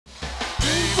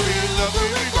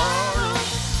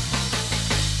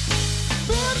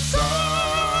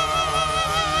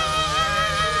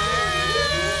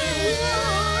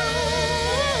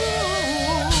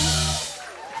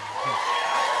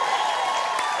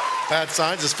Bad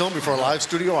Signs is filmed before a live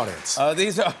studio audience.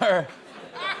 These are...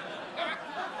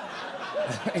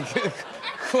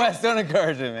 Quest, don't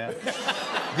encourage him, man.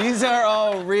 These are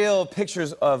all real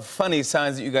pictures of funny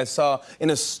signs that you guys saw in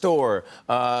a store,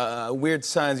 weird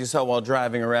signs you saw while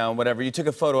driving around, whatever. You took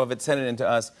a photo of it, sent it in to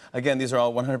us. Again, these are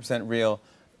all 100% real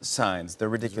signs. They're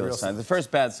ridiculous signs. The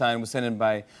first bad sign was sent in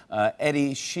by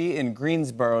Eddie Shee in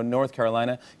Greensboro, North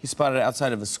Carolina. He spotted it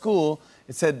outside of a school.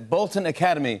 It said, Bolton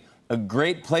Academy, a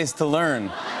great place to learn.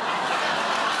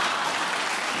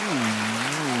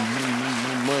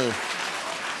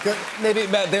 Good. Maybe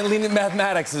they're leaning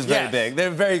mathematics is very big.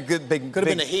 They're very good. Big. Could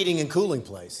have been a heating and cooling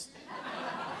place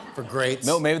for Grates.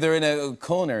 No, maybe they're in a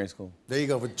culinary school. There you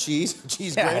go with cheese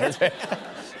grater. Right.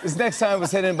 This next sign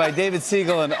was hit in by David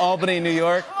Siegel in Albany, New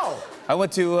York. Oh. I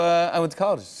went to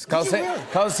college.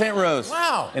 College St. Rose.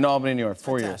 Wow. In Albany, New York.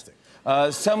 4 years.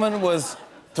 Someone was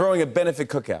throwing a benefit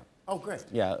cookout. Oh, great.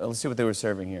 Yeah. Let's see what they were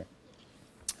serving here.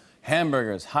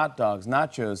 Hamburgers, hot dogs,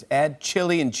 nachos, add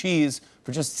chili and cheese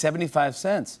for just 75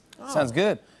 cents. Oh. Sounds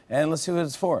good. And let's see what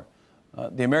it's for.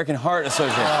 The American Heart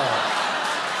Association. Oh.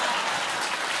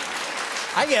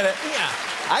 I get it. Yeah.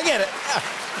 I get it. Yeah.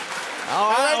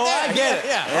 Oh, right I get it.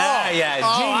 Yeah. Yeah.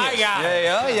 Oh, Genius. I got it.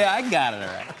 Yeah, yeah, I got it,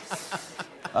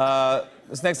 all right.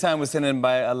 This next time was sent in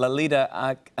by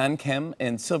Lalita Ankem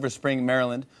in Silver Spring,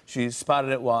 Maryland. She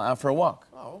spotted it while out for a walk.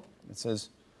 Oh. It says,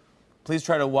 please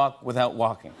try to walk without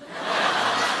walking.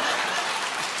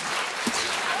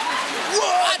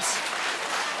 What?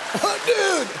 Oh,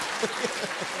 dude!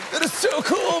 That is so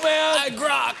cool, man! I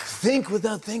grok. Think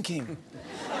without thinking.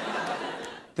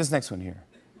 This next one here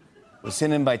was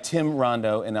sent in by Tim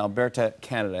Rondo in Alberta,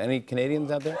 Canada. Any Canadians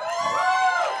out there?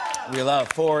 We allow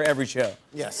 4 every show.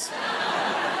 Yes.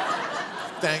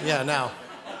 Now.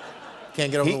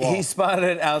 Can't get over the wall. He spotted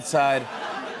it outside.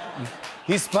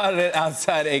 He spotted it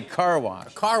outside a car wash. A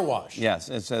car wash? Yes,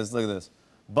 it says, look at this.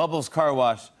 Bubbles Car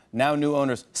Wash, now new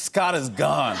owners. Scott is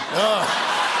gone. Ugh.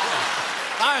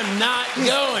 I'm not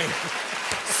going.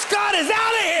 Scott is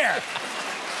out of here!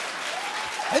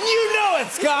 And you know it,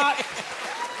 Scott!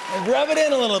 And rub it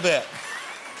in a little bit.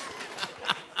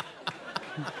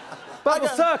 Bubble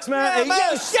sucks, man. Yeah,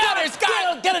 hey,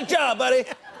 Scott, get a job, buddy.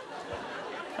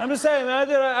 I'm just saying, man, I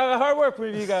did a hard work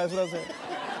with you guys, what I'm saying.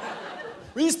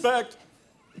 Respect.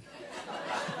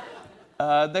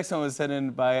 Next one was sent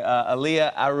in by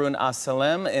Aliyah Arun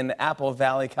Asalem in Apple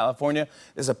Valley, California.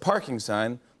 There's a parking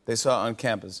sign they saw on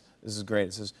campus. This is great.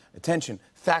 It says, attention,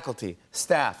 faculty,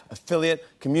 staff, affiliate,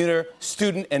 commuter,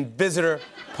 student, and visitor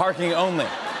parking only.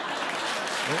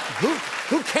 Who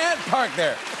can't park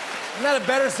there? Isn't that a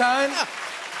better sign? Yeah.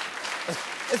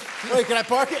 Wait, can I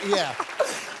park it? Yeah.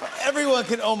 Everyone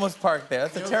can almost park there.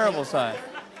 That's a terrible sign.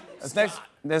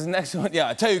 There's the next one. Yeah,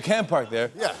 I tell you, you can't park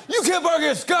there. Yeah. You can't park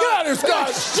here, Scott! Get out here,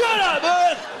 Scott! Shut up,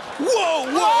 man! Whoa!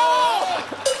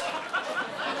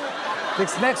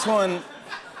 This next one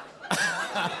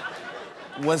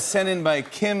was sent in by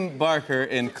Kim Barker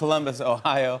in Columbus,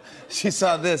 Ohio. She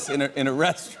saw this in a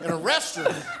restaurant. In a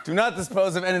restaurant? Do not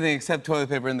dispose of anything except toilet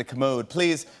paper in the commode.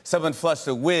 Please, someone flushed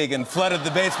a wig and flooded the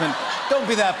basement. Don't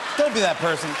be that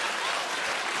person.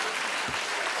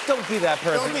 Don't be that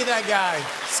person. Don't be that guy.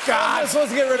 Scott! I'm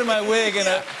supposed to get rid of my wig in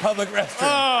a public restroom.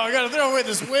 Oh, I gotta throw away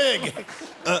this wig.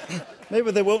 Maybe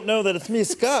they won't know that it's me,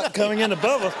 Scott, coming in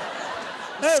above us.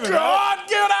 Scott,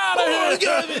 get out of here!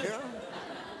 Get here!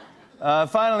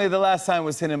 Finally, the last sign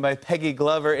was sent in by Peggy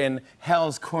Glover in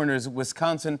Hell's Corners,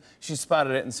 Wisconsin. She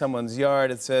spotted it in someone's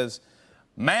yard. It says,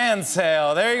 man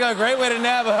sale. There you go. Great way to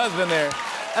nab a husband there.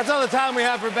 That's all the time we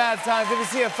have for bad signs. If you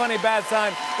see a funny bad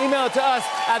sign, email it to us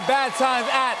at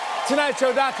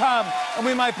badsigns@tonightshow.com, and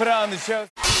we might put it on the show.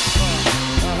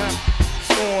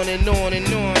 On and on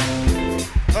and on.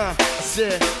 I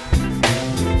said,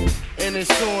 and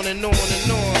it's on and on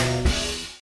and on.